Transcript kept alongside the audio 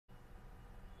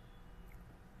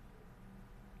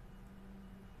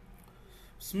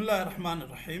بسم الله الرحمن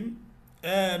الرحيم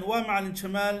ومعلن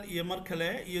جمال يا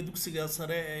مركله يا دكسيغا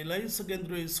سره إلى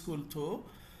secondary school 2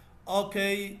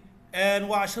 اوكي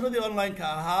وعشرتي اونلاين ka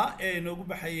ahaa ee noogu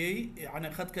baxayay yani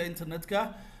khadka internetka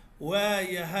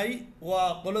waayahay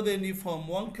waa qoladeeni form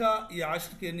 1ka iyo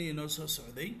casharkeeni inoo soo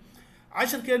socday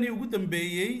casharkeeni ugu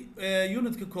dambeeyay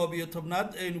unitka koob iyo tobnaad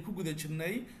aynu ku guda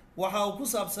jirnay waxa uu ku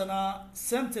saabsanaa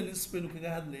sentence baynu kaga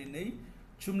hadlaynay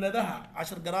jumladaha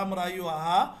cashar grammar ayuu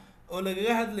ahaa oo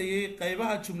lagaga hadlayay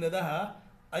qaybaha jumladaha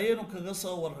ayaynu kaga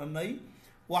soo warranay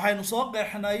waxaynu soo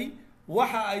qeexnay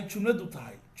waxa ay jumladu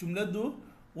tahay jumladu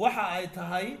waxa ay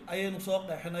tahay ayaynu soo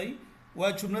qeexnay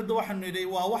waa jumlada waxaan nidhi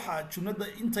waa waxa jumlada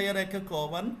inta yar ee ka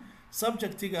kooban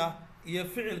subjectiga iyo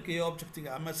ficilka iyo objectiga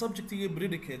ama subjectiga iyo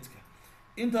predicate-ka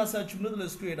intaas jumlada la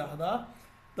isku yiraahdaa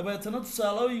dabeetana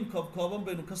tusaalooyin kooban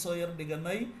baynu ka soo yar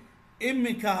dhiganay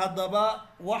iminka hadaba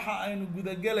waxa aynu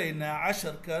guda galaynaa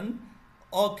casharkan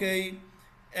okay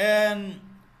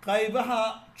qaybaha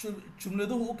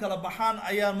jumladuhu u kala baxaan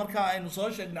ayaa markaa aynu soo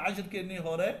sheegnay casharkeennii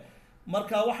hore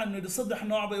markaa waxaan nidhi saddex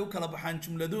nooc bay u kala baxaan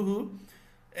jumladuhu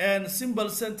simple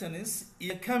sentence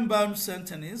iyo compound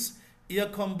sentence iyo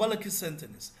complex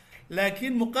sentence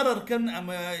laakiin muqarrarkan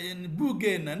ama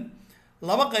buugeennan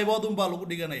laba qaybood un baa lagu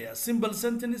dhiganayaa simple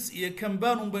sentence iyo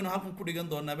compound un baynu halkan ku dhigan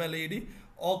doonaa baa la yidhi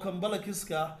oo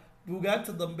complexka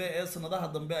buugaagta dambe ee sanadaha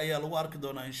dambe ayaa lagu arki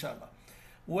doonaa insha allah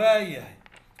waayahay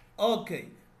okay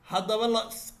haddaba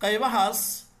qaybahaas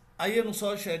ayaynu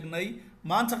soo sheegnay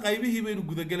maanta qaybihii baynu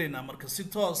gudagelaynaa marka si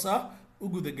toos ah u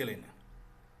gudagelaynaa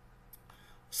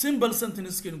simple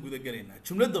sentence kaynu gudagelaynaa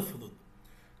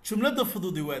jumlada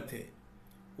fududi waa tee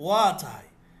waa tahay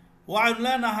waxaynu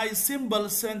leenahay simple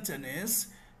sentence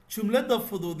jumlada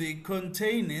fududi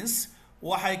contains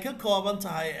waxay ka kooban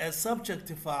tahay a subject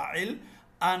faacil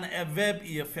and a verb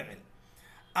iyo ficil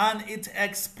and it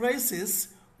expresses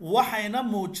waxayna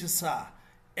muujisaa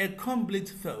a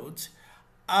complete thought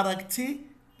aragti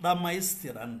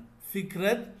dhammaystiran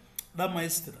fikrad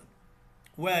dhammaystiran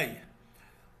waaya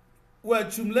waa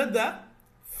jumlada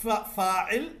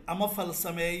faacil ama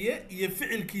falsameeye iyo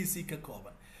ficilkiisii ka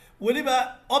kooban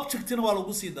weliba objectina waa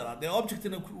lagu sii daraa dee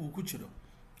objectina uu ku jiro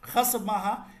khasab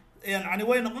maaha yani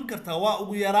way noqon kartaa waa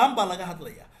ugu yaraan baa laga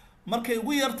hadlayaa markay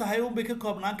ugu yar tahay unbay ka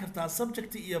koobnaan kartaa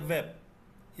subject iyo verb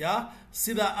ya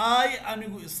sida I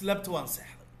anigu slept waan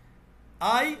seexday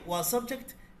I waa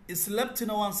subject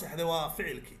sleptina waan seexday waa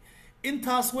ficilkii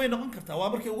intaas way noqon kartaa waa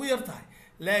markay ugu yar tahay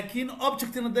laakiin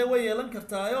objectina dee way yeelan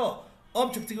kartaayo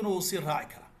objectiguna wuu sii raaci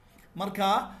karaa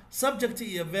marka subject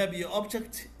iyo verb iyo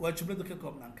object waa jumlada ka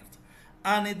koobnaan karta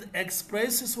and it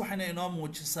expresses waxayna inoo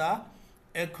muujisaa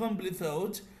a complete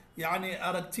thought yani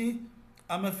aragti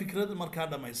ama fikrad markaa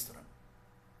dhammaystiran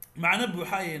macno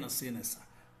buuxa ayayna siinaysaa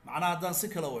macnaha haddaan si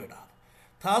kale u idhaahdo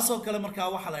taasoo kale markaa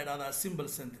waxaa la idhahdaa simple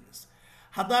sentence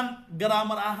haddaan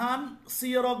grammar ahaan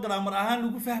si yaroo grammar ahaan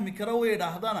lagu fahmi karo way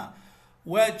idhaahdana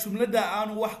waa jumlada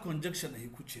aanu wax conjunction ahi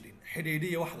ku jirin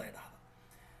xidhiidhiya wax la idhaahda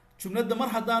jumlada mar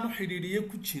haddaanu xidhiidhiye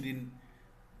ku jirin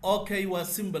okay waa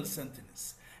simple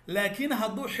sentence laakiin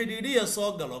hadduu xidhiidhiya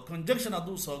soo galo conjunction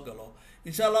hadduu soo galo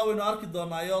insha allah waynu arki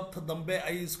doonaayo ta dambe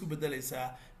ayay isku bedelaysaa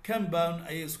compound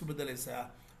ayay isku bedelaysaa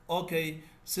okay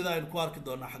sida aynu ku arki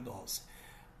doonaa xagga hoose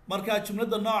marka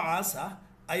jumlada noocaas ah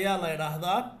ayaa la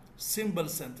idhaahdaa simple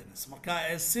sentence marka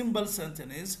a simple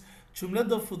sentence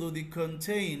jumlada fududi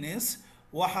contains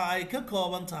waxa ay ka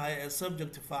kooban tahay a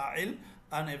subject faacil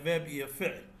and a verb iyo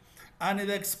ficil and it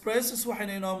expresses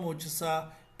waxayna inoo muujisaa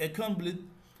a complete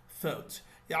thought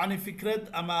yacni fikrad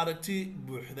ama aragti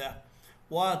buuxda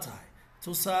waa tahay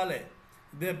tusaale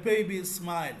the baby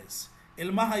smiles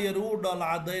ilmaha yar uu dhoola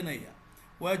cadaynaya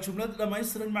waa jumlad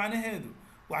dhammaystiran macnaheedu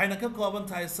waxayna ka kooban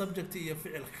tahay subject iyo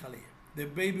ficil kaliya the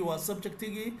baby waa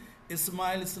subjectigii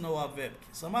smilesna waa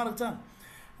verbkii soo ma aragtaan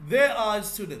there are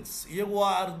students iyagu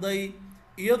waa arday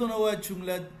iyaduna waa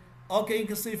jumlad okay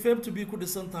inkastay verb to be ku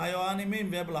dhisan tahay oo aanay main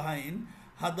verb lahayn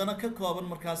haddana ka kooban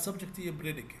markaa subject iyo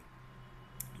predicate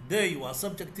they waa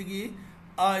subjectigii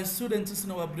are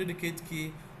studentsna waa predicate-kii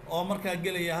oo markaa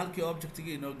gelaya halkii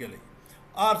objectigii inoo gelaya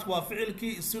art waa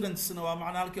ficilkii studentsna waa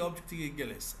macnaa halkii objectigii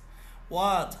gelaysa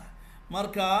waa tahay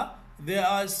marka there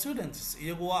are students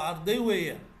iyagu waa arday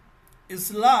weeyaan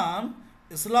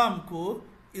islaamku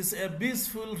is a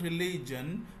peaceful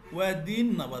religion waa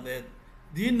diin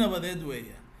nabadeed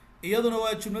weeyaan iyaduna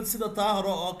waa jumlad sida taa hore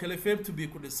oo kale verb to be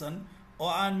ku dhisan oo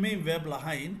aan main verb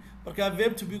lahayn marka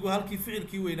verb to be gu halkii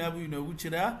ficilkii weynaa buu inoogu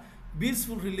jiraa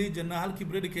peaceful religionna halkii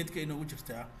predicate-ka inoogu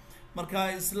jirtaa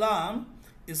marka islam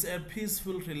is a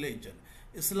peaceful religion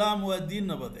islam waa diin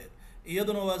nabadeed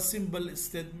iyaduna waa simple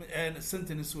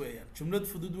sentence weeyaan jumlad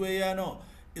fudud weeyaanoo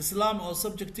islam oo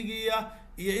subjectigiiya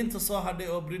iyo inta soo hadhay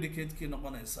oo predicate-kii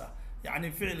noqonaysa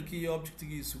yacni ficilkii iyo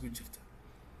objectigii isugu jirta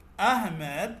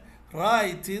Ahmed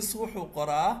writes wuxuu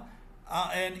qoraa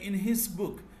in his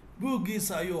book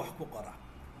buuggiisa ayuu wax ku qoraa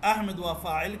Ahmed waa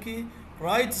faacilkii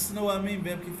writesna waa main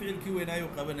verbkii ficilkii weyn ayuu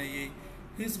qabanayay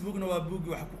his bookna waa buuggii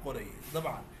wax ku qorayay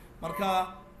dabcan marka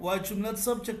waa jumlad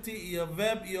subject iyo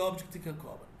verb iyo object ka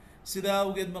kooban sidaa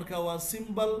awgeed marka waa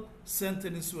simple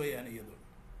sentence weeyaan iyadu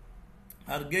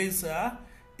Hargeysa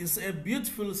is a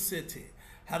beautiful city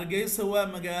Hargeysa waa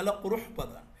magaalo qurux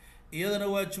badan iyadana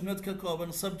waa jumlad ka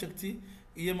kooban subject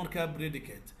iyo markaa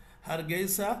predicate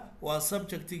Hargeysa waa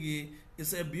subjectigii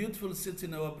is a beautiful city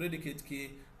na waa predicate-kii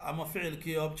ama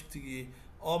ficilkii objectigii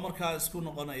oo markaa isku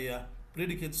noqonaya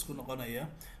predicate isku noqonaya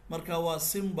marka waa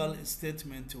simple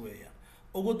statement weeyaan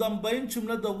ugu dambeyn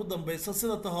jumlada ugu dambaysa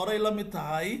sida ta horey la mid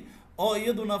tahay oo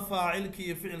iyaduna faacilkii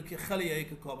iyo ficilkii khali ay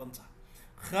ka kooban tahay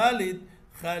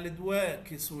Khalid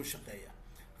works wuu shaqeeyaa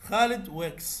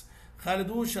Khalid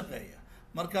wuu shaqeeyaa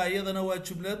marka iyadana waa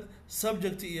jumlad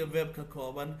subject iyo verb ka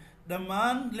kooban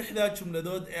dhammaan lixda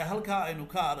jumladood ee halka aynu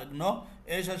ka aragno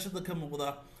ee shaashada ka muuqda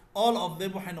all of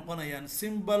them waxay noqonayaan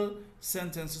simple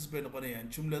sentences bay noqonayaan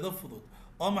jumlado fudud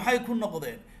oo maxay ku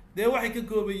noqdeen dee waxay ka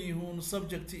kooban yihiin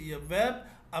subject iyo verb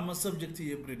ama subject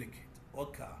iyo predicate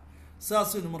okay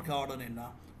saasaynu markaa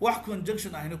odhanaynaa wax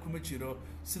conjunction ahna kuma jiro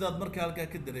sidaad markaa halkaa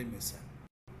ka dareemaysaa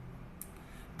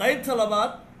qaybta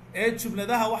labaad ee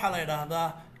jumladaha waxaa la yidhaahdaa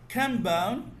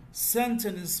compound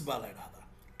sentence baa la yidhaahdaa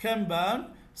compound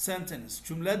sentence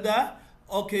jumlada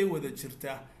okay wada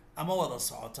jirta ama wada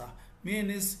socota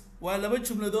means waa laba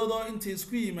jumladood oo intay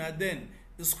isku yimaadeen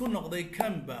isku noqday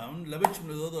compound laba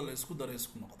jumladood oo la isku daray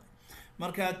isku noqday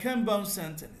marka compound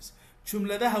sentence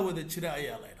jumladaha wada jira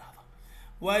ayaa la yidhaahdaa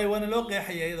waayo waana loo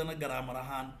qeexaya iyadana garaamar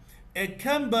ahaan a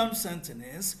compound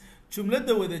sentence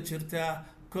jumlada wada jirta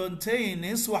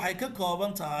contains waxay ka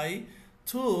kooban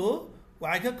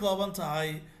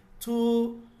tahay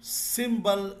two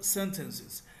simple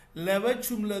sentences laba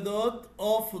jumladood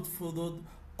oo fudfudud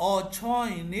oo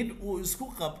joined uu isku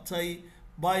qabtay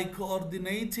by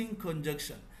coordinating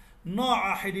conjunction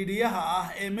nooca xidhiidhiyaha ah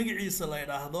ee magaciisa la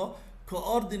yidhaahdo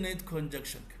coordinate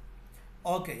conjunction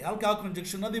okay halkaa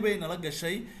conjunctionadii bay nala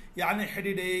gashay yacni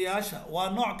xidhiidhiyayaasha waa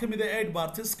nooc ka mid ah aid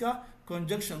partiska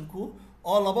conjunctionku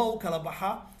oo laba u kala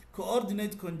baxa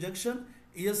coordinate conjunction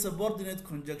iyo subordinate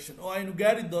conjunction oo aynu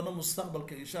gaari doono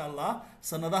mustaqbalka insha Allah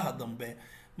sanadaha dambe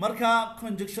marka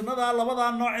conjunctionada labada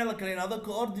nooc ee la kala yiraahdo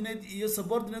coordinate iyo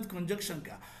subordinate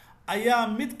conjunctionka ayaa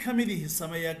mid kamidii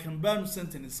sameeya compound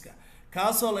sentence-ka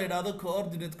kaasoo la yiraahdo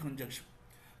coordinate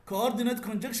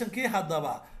conjunction kii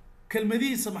hadaba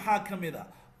kelmadihiisa maxaa kamid ah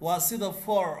waa sida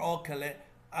for oo kale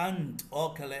and oo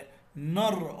kale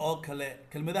nor oo kale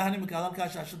kelmadahan imika halka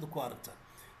shaashada ku aragta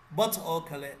but oo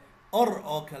kale or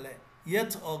oo kale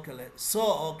yet oo kale so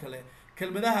oo kale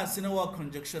kelmadahaasina waa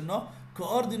conjunctionno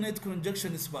coordinate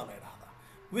conjunctions baa la yiraahdaa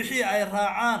wixii ay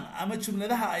raacaan ama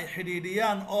jumladaha ay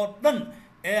xidhiidhiyaan oo dhan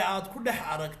ee aad ku dhex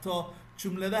aragto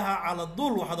jumladaha cala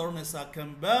dul waxaad oranaysaa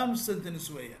compound sentence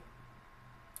weeyaan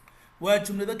waa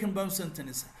jumlada compound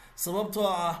sentence sababtoo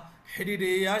ah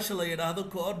xidhiidhiyayaasha la yiraahdo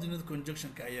coordinate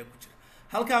conjunctionka ayaa ku jira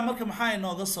halkaa marka maxaa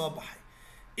inooga soo baxay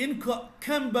in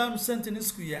compound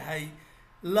sentence-ku yahay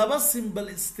laba simple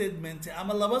statement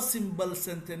ama laba simple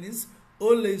sentence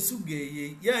oo la isu geeyay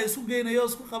yaa isu geenayo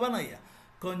isku qabanaya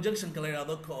conjunctionka la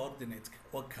yiraahdo coordinate-ka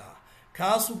wakaa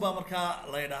kaasu baa markaa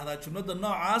la yiraahdaa jumlada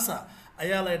noocaasa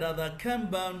ayaa la yiraahdaa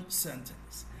compound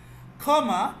sentence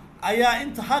comma ayaa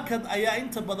inta hakad ayaa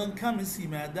inta badan kamis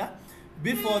yimaada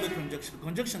before the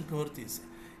conjunctionka hortiisa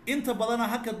inta badana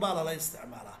hakad baa lala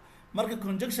isticmaalaa marka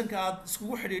conjunctionka aad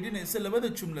iskugu xidhiidhinaysa labada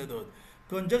jumladood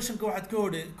conjunctionka waxaad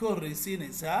ka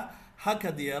horreysiinaysaa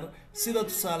hakad yar sida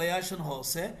tusaalayaashan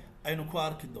hoose aynu ku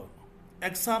arki doono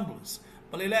examples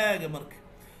bal ila eega marka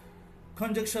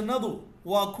conjunctionadu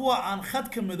waa kuwa aan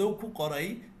khadka madow ku qoray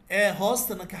ee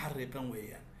hoostana ka xariiqan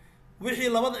weeyaan wixii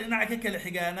labada dhinac ka kala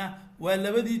xigaana waa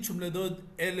labadii jumladood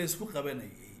ee la isku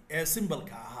qabanayay ee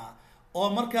simbalka ahaa oo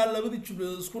markaa labadii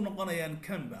jumladood isku noqonayaan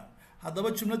compound haddaba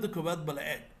jumlada koowaad bala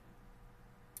eeg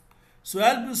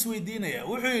su-aal buu isweydiinayaa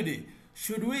wuxuu yidhi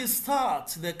should we start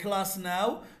the class now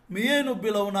miyaynu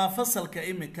bilownaa fasalka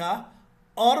imika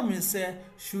or mise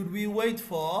should we wait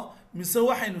for mise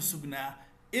waxaynu sugnaa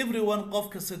everyone qof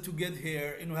kasta to get here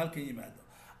inuu halkan yimaado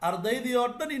ardaydii oo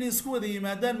dhan inay isku wada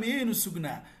yimaadaan miyaynu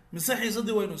sugnaa mise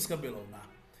xiisadii waynu iska bilownaa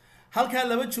halkaa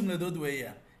laba jumladood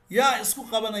weeyaan yaa isku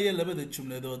qabanaya labada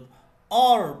jumladood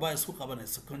or baa isku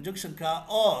qabanaysa conjunctionka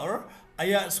or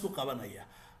ayaa isku qabanaya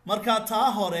marka taa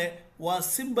hore waa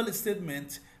simple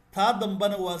statement taa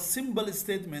dambana waa simple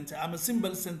statement ama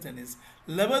simple sentence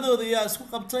labadooda yaa isku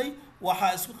qabtay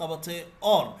waxaa isku qabatay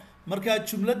or marka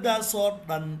jumladaas oo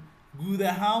dhan guud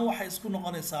ahaan waxay isku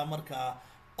noqonaysaa marka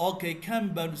okay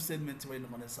compound statement bay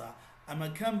noqonaysaa ama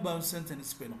compound sentence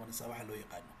bay noqonaysaa waxa loo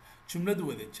yaqaano jumladu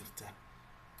wada jirta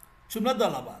jumlada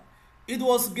labaad it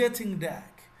was getting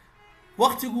dark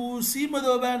waqtigu uu sii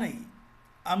madoobaanay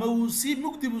ama uu sii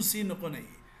mugdi buu sii noqonay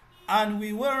and we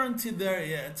weren't there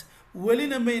yet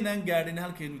welina maynaan gaadhin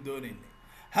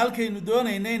halkaynu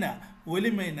doonaynayna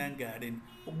weli maynaan gaadhin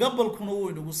gabalkuna wuu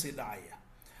inagu sii dhacaya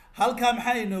halkaa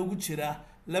maxaa inoogu jira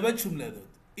laba jumladood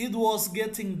it was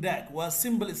getting dark waa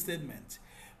simple statement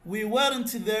we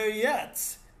weren't there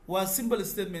yet waa simple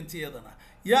statement iyadana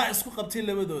yaa isku qabtay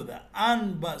labadooda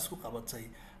an baa isku qabatay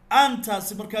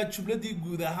antaasi markaa jumladii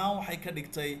guud ahaan waxay ka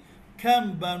dhigtay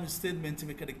compound statement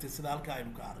bay ka dhigtay sida halkaa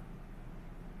aynu ka arag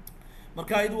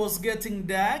marka it was getting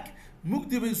dark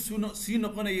mugdi bay sii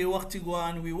noqonayay waqtigu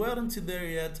and we weren't there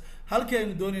yet halkii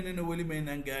aynu doonaynayna weli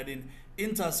maynaan gaadhin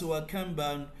intaasi waa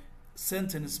compound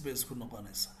sentence bay isku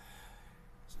noqonaysaa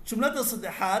jumlada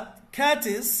saddexaad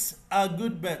cats are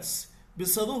good pets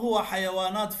bisaduhu waa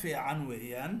xayawaanaad fiican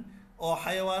weeyaan oo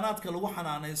xayawaanaadka lagu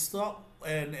xanaanaysto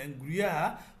guryaha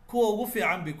kuwa ugu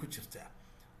fiican bay ku jirtaa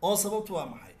oo sababtu waa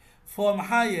maxay for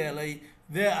maxaa yeelay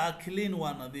they are clean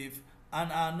waa nadiif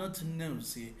and are not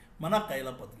nosy mana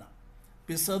qaylo badna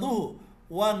bisaduhu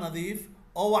waa nadiif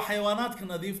oo waa xayawaanaadka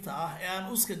nadiifta ah ee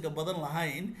aan uskaga badan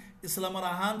lahayn isla mar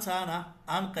ahaantaana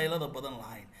aan qaylada badan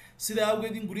lahayn sida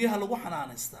awgeed in guryaha lagu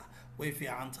xanaanaystaa way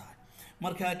fiican tahay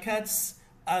marka cats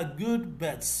are good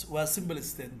pets waa simple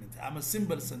statement ama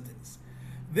simple sentence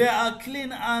they are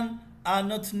clean and are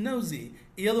not nosy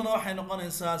iyaduna waxay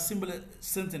noqonaysaa simple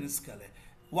sentence kale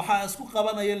waxaa isku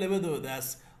qabanaya labadoodaas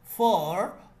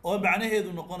for oo macnaheedu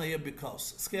noqonaya because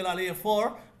iska ilaaliya for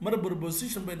mar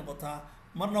preposition bay noqotaa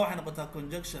marna waxay noqotaa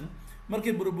conjunction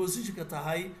markay prepositionka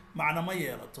tahay macna ma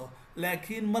yeelato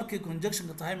laakiin markay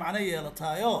conjunctionka tahay macna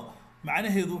yeelataayo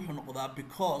macnaheedu wuxuu noqdaa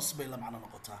because bay la macno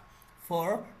noqotaa for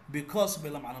because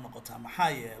bay la macno noqotaa maxaa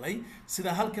yeelay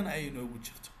sida halkan ay inoogu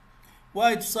jirto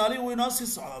waay tusaale uu inoo sii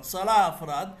socdaa tusaalaha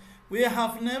afraad we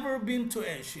have never been to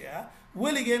Asia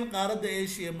weligeen qaaradda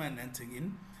Asia maanaan tegin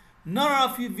nor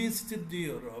have you visited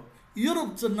Europe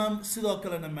Europe sidoo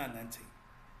kalena maanaan tegin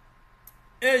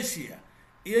Asia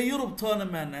iyo Europe toona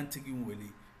maanaan tegin weli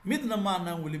midna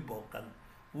maanaan weli booqan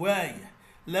waaya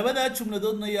labadaa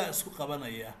jumladoodna yaa isku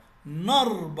qabanaya nor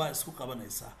baa isku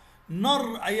qabanaysaa nor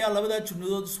ayaa labadaa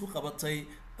jumladood isku qabatay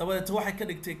dabadeeta waxay ka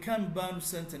dhigtay compound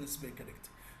sentence bay ka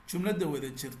dhigtay jumlada wada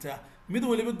jirta mid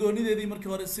waliba goonideedii markii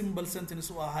hore simple sentence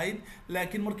u ahayd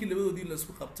laakiin markii labadoodii la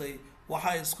isku qabtay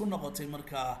waxay isku noqotay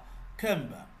markaa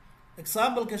compound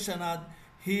example-ka shanaad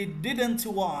he didn't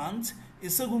want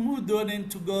isagu muu doonayn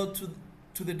to go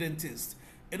to the dentist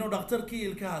inuu dhakhtarkii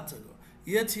ilkaha tago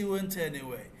yet he went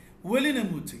anyway welina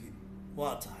muu tegin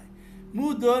waa tahay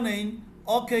muu doonayn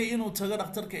okay inuu tago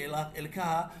dhakhtarka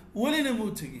ilkaha welina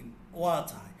muu tegin waa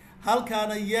tahay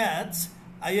halkaana yet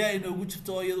ayaa inoogu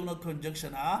jirta oo iyaduna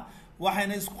conjunction ah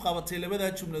waxayna isku qabatay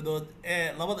labada jumladood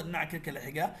ee labada dhinac ka kala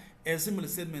xiga ee simple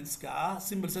statementska ah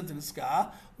simple sentenceska ah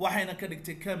waxayna ka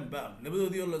dhigtay compound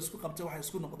labadoodii oo la isku qabtay waxay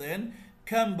isku noqdeen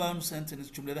compound sentence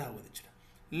jumladaha wada jira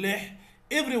 6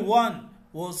 everyone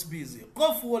was busy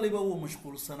qof waliba wuu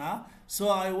mashquulsanaa so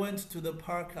I went to the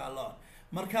park alone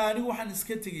marka anigu waxaan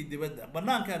iska tegay dibadda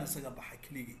banaankaan isaga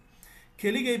baxay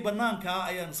keligay banaanka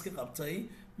ayaan iska qabtay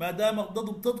maadaama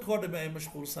dadkoo dhan ay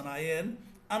mashquulsanaayeen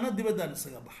ana dibaddaan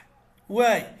isaga baxay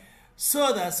waay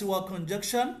soodaasi waa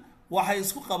conjunction waxay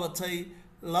isku qabatay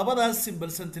labadaas simple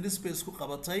sentence bay isku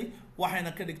qabatay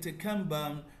waxayna ka dhigtay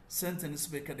compound sentence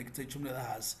bay ka dhigtay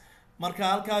jumladahaas marka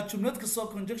halkaa jumlad kastoo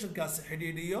conjunctionkaasi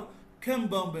xidhiidhiyo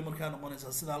compound bay markaa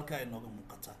noqonaysaa sida halkaa inooga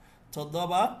muuqata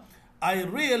 7 I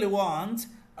really want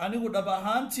anigu dhab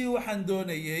ahaantii waxaan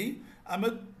doonayay ama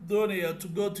doonayaa to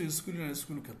go to school inaan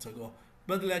iskuulka tago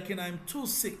but laakiin I'm too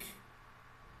sick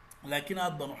laakiin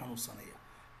aad baan u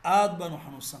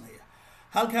xanuunsanaya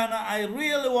halkaana I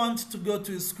really want to go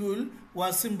to school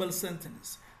waa simple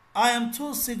sentence I am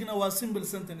too sickna waa simple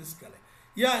sentence kale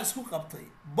yaa isku qabtay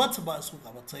but baa isku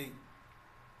qabatay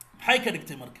maxay ka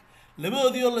dhigtay marka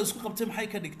labadoodii oo la isku qabtay maxay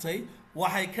ka dhigtay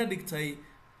waxay ka dhigtay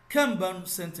compound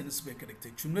sentence bay ka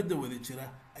dhigtay jumlada wada jira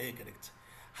ayay ka dhigtay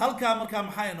halkaa markaa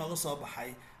maxaa inooga soo baxay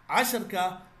casharka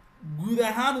guud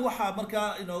ahaan waxaa markaa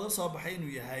inooga soo baxay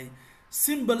inuu yahay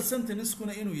simple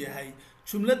sentence-kuna inuu yahay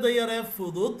jumlada yaree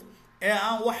fudud ee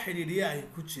aan wax xidhiidhiya ahi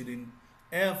ku jirin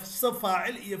ee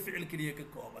faacil iyo ficil keliya ka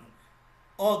kooban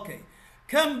okay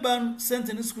compound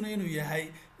sentence-kuna inuu yahay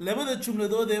labada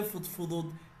jumladood ee fudfudud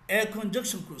ee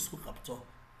conjunctionku isku qabto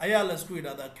ayaa la isku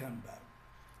yidhahdaa compound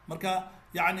marka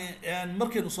yacni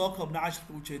markaynu soo koobna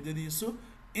cashirka ujeedadiisu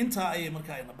intaa ayay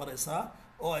markaa ayna baraysaa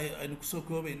oo aynu kusoo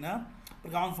koobaynaa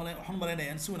marka waxaan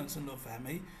malaynayaa in si wanaagsan loo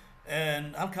fahmay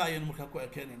halkaa ayaynu markaa ku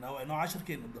ekeenaynaa waa inoo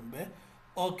cashirkeena dambe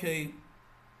okay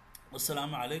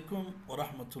والسلام عليكم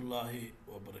ورحمة الله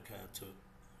وبركاته